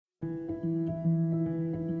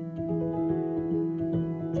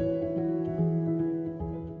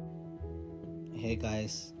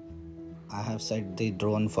Guys, I have set the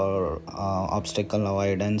drone for obstacle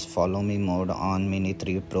avoidance follow me mode on Mini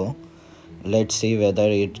 3 Pro. Let's see whether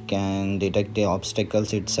it can detect the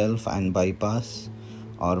obstacles itself and bypass,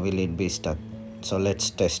 or will it be stuck. So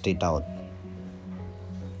let's test it out.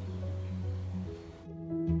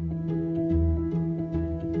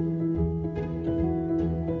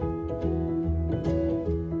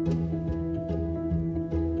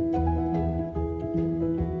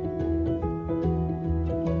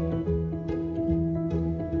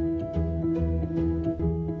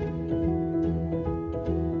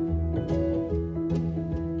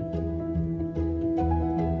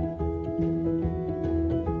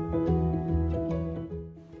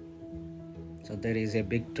 So there is a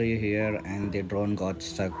big tree here and the drone got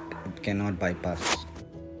stuck. It cannot bypass.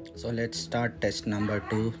 So let's start test number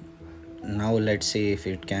 2. Now let's see if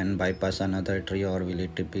it can bypass another tree or will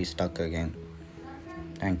it be stuck again.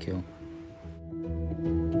 Thank you.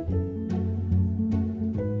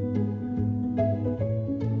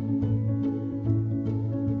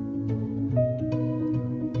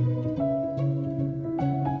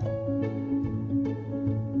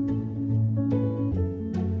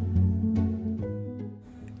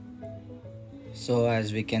 So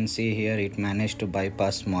as we can see here, it managed to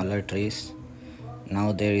bypass smaller trees.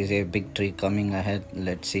 Now there is a big tree coming ahead.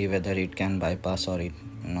 Let's see whether it can bypass or it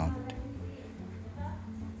not.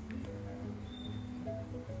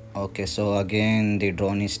 Okay, so again the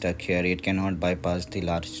drone is stuck here. It cannot bypass the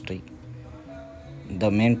large tree. The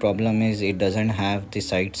main problem is it doesn't have the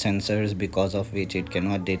side sensors, because of which it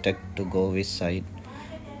cannot detect to go which side.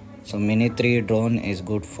 So Mini 3 drone is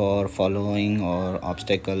good for following or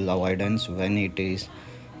obstacle avoidance when it is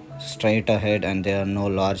straight ahead and there are no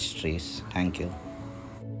large trees. Thank you.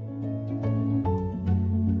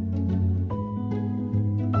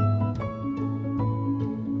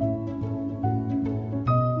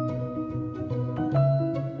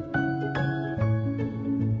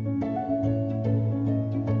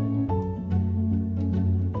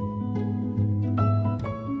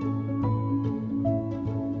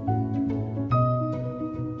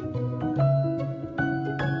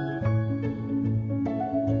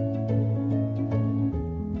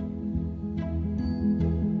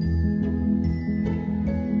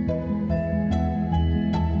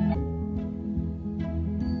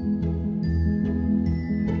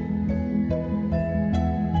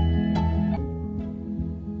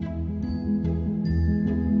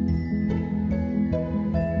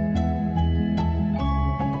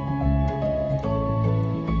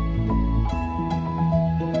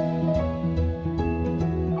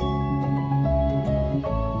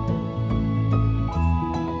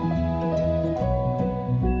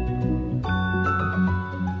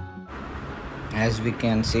 As we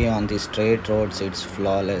can see on the straight roads, it's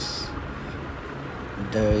flawless.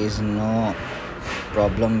 There is no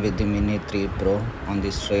problem with the Mini 3 Pro. On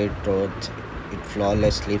the straight roads, it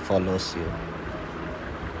flawlessly follows you.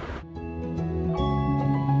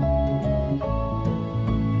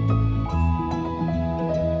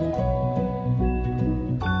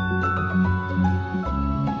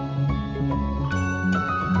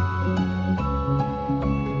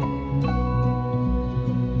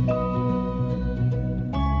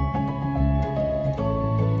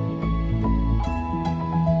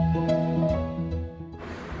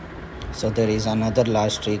 So there is another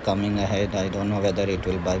large tree coming ahead. I don't know whether it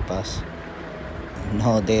will bypass.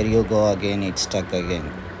 No, there you go again, it's stuck again.